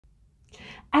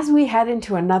As we head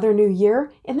into another new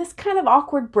year, in this kind of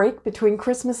awkward break between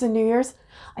Christmas and New Year's,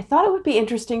 I thought it would be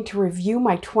interesting to review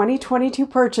my 2022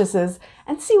 purchases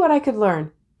and see what I could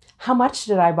learn. How much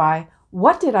did I buy?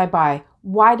 What did I buy?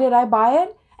 Why did I buy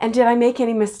it? And did I make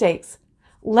any mistakes?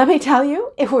 Let me tell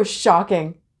you, it was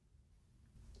shocking.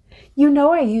 You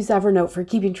know I use Evernote for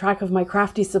keeping track of my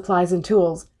crafty supplies and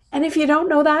tools. And if you don't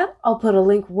know that, I'll put a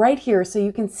link right here so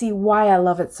you can see why I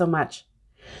love it so much.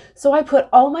 So I put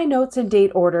all my notes in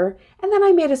date order, and then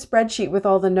I made a spreadsheet with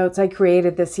all the notes I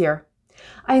created this year.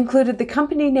 I included the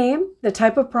company name, the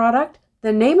type of product,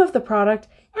 the name of the product,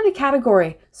 and a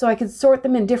category so I could sort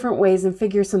them in different ways and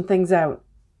figure some things out.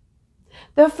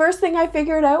 The first thing I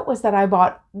figured out was that I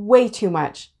bought way too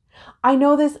much. I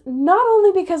know this not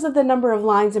only because of the number of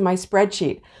lines in my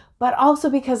spreadsheet, but also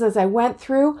because as I went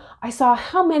through, I saw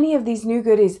how many of these new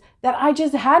goodies that I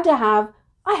just had to have,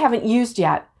 I haven't used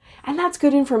yet. And that's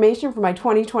good information for my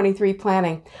 2023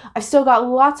 planning. I've still got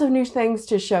lots of new things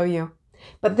to show you.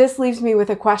 But this leaves me with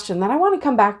a question that I want to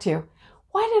come back to.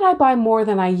 Why did I buy more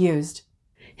than I used?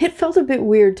 It felt a bit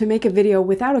weird to make a video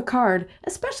without a card,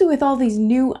 especially with all these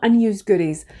new unused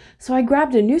goodies. So I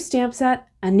grabbed a new stamp set,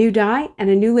 a new die, and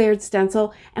a new layered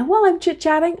stencil. And while I'm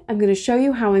chit-chatting, I'm going to show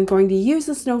you how I'm going to use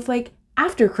the snowflake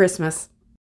after Christmas.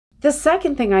 The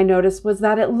second thing I noticed was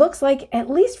that it looks like, at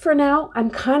least for now,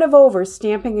 I'm kind of over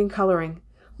stamping and coloring.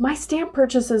 My stamp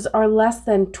purchases are less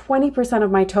than 20% of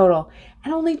my total,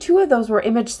 and only 2 of those were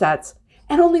image sets,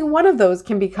 and only 1 of those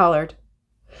can be colored.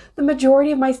 The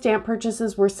majority of my stamp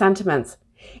purchases were sentiments.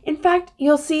 In fact,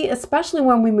 you'll see, especially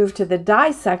when we move to the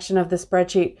dies section of the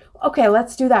spreadsheet. Okay,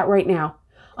 let's do that right now.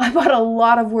 I bought a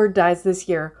lot of word dies this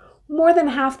year, more than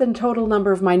half the total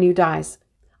number of my new dies.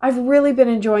 I've really been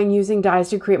enjoying using dies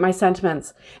to create my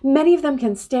sentiments. Many of them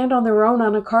can stand on their own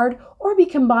on a card or be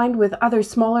combined with other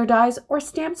smaller dies or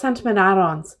stamp sentiment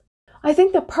add-ons. I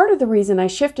think that part of the reason I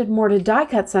shifted more to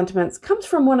die-cut sentiments comes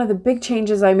from one of the big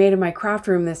changes I made in my craft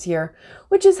room this year,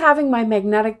 which is having my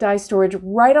magnetic die storage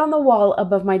right on the wall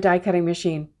above my die-cutting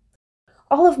machine.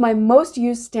 All of my most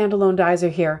used standalone dies are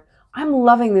here. I'm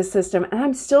loving this system, and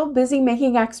I'm still busy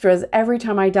making extras every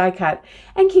time I die cut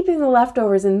and keeping the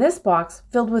leftovers in this box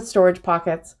filled with storage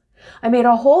pockets. I made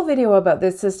a whole video about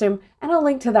this system, and I'll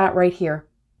link to that right here.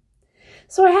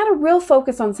 So I had a real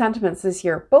focus on sentiments this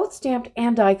year, both stamped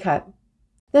and die cut.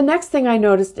 The next thing I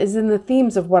noticed is in the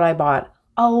themes of what I bought.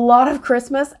 A lot of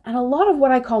Christmas and a lot of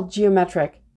what I call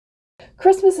geometric.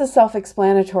 Christmas is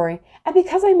self-explanatory, and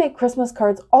because I make Christmas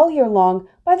cards all year long,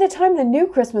 by the time the new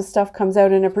Christmas stuff comes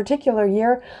out in a particular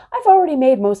year, I've already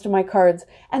made most of my cards,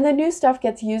 and the new stuff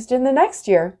gets used in the next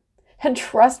year. And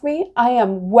trust me, I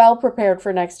am well prepared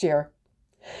for next year.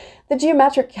 The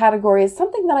geometric category is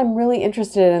something that I'm really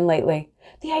interested in lately.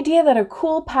 The idea that a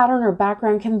cool pattern or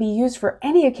background can be used for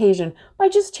any occasion by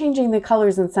just changing the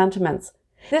colors and sentiments.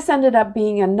 This ended up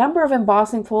being a number of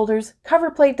embossing folders, cover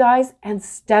plate dies, and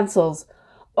stencils.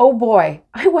 Oh boy,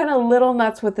 I went a little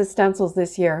nuts with the stencils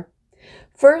this year.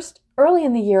 First, early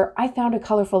in the year, I found a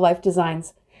Colorful Life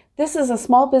Designs. This is a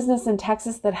small business in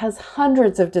Texas that has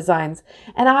hundreds of designs.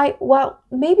 And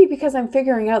maybe because I'm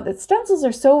figuring out that stencils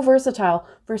are so versatile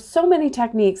for so many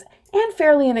techniques and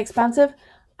fairly inexpensive,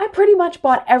 I pretty much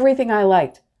bought everything I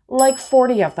liked, like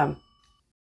 40 of them.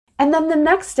 And then the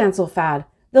next stencil fad.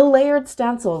 The layered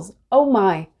stencils, oh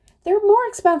my. They're more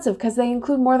expensive because they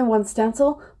include more than one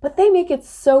stencil, but they make it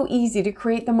so easy to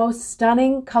create the most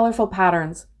stunning, colorful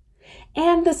patterns.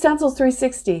 And the Stencils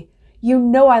 360. You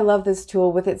know I love this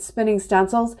tool with its spinning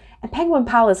stencils, and Penguin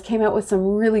Palace came out with some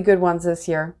really good ones this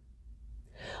year.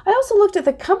 I also looked at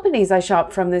the companies I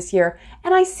shopped from this year,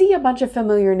 and I see a bunch of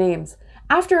familiar names.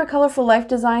 After a Colorful Life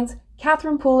Designs,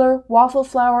 Catherine Pooler, Waffle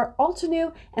Flower,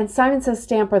 Altenew, and Simon Says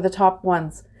Stamp are the top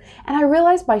ones. And I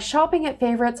realized by shopping at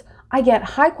favorites, I get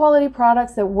high-quality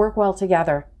products that work well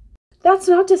together. That's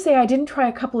not to say I didn't try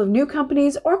a couple of new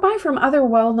companies or buy from other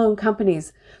well-known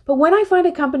companies, but when I find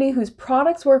a company whose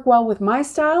products work well with my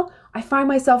style, I find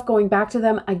myself going back to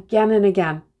them again and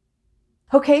again.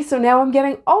 Okay, so now I'm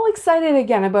getting all excited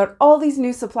again about all these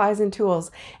new supplies and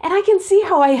tools, and I can see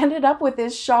how I ended up with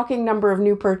this shocking number of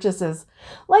new purchases.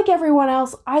 Like everyone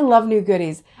else, I love new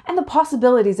goodies and the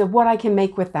possibilities of what I can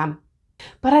make with them.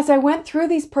 But as I went through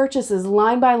these purchases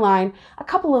line by line, a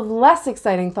couple of less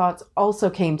exciting thoughts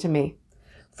also came to me.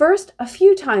 First, a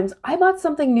few times I bought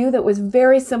something new that was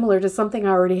very similar to something I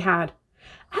already had.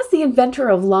 As the inventor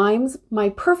of limes, my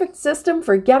perfect system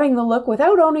for getting the look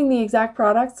without owning the exact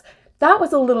products, that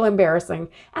was a little embarrassing,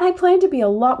 and I plan to be a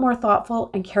lot more thoughtful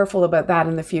and careful about that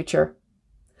in the future.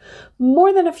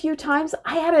 More than a few times,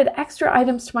 I added extra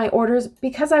items to my orders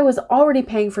because I was already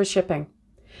paying for shipping.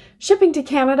 Shipping to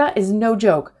Canada is no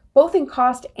joke, both in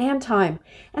cost and time,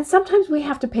 and sometimes we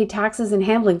have to pay taxes and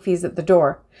handling fees at the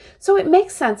door. So it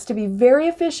makes sense to be very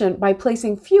efficient by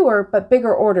placing fewer but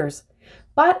bigger orders.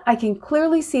 But I can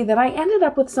clearly see that I ended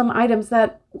up with some items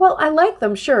that, well, I like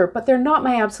them, sure, but they're not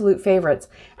my absolute favorites,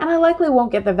 and I likely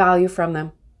won't get the value from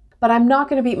them. But I'm not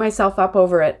going to beat myself up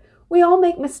over it. We all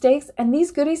make mistakes, and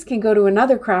these goodies can go to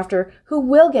another crafter who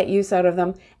will get use out of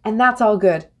them, and that's all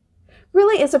good.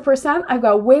 Really, as a percent, I've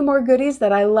got way more goodies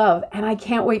that I love, and I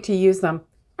can't wait to use them.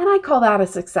 And I call that a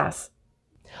success.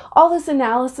 All this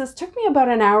analysis took me about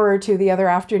an hour or two the other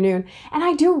afternoon, and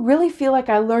I do really feel like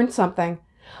I learned something.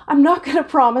 I'm not going to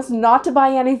promise not to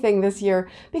buy anything this year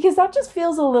because that just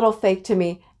feels a little fake to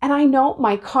me, and I know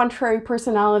my contrary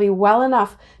personality well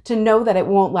enough to know that it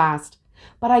won't last.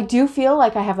 But I do feel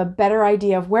like I have a better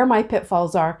idea of where my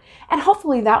pitfalls are, and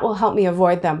hopefully that will help me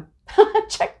avoid them.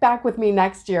 Check back with me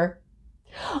next year.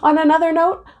 On another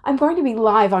note, I'm going to be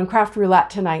live on Craft Roulette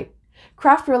tonight.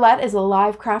 Craft Roulette is a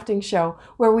live crafting show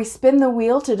where we spin the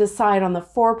wheel to decide on the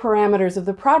 4 parameters of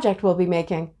the project we'll be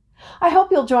making. I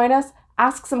hope you'll join us,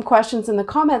 ask some questions in the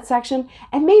comment section,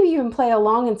 and maybe even play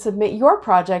along and submit your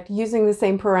project using the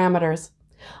same parameters.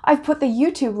 I've put the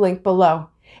YouTube link below.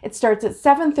 It starts at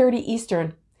 7:30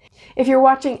 Eastern. If you're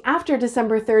watching after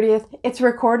December 30th, it's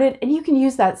recorded and you can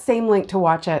use that same link to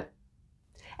watch it.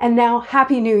 And now,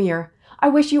 Happy New Year! I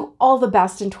wish you all the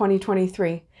best in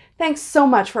 2023. Thanks so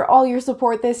much for all your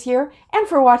support this year and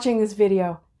for watching this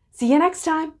video. See you next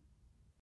time!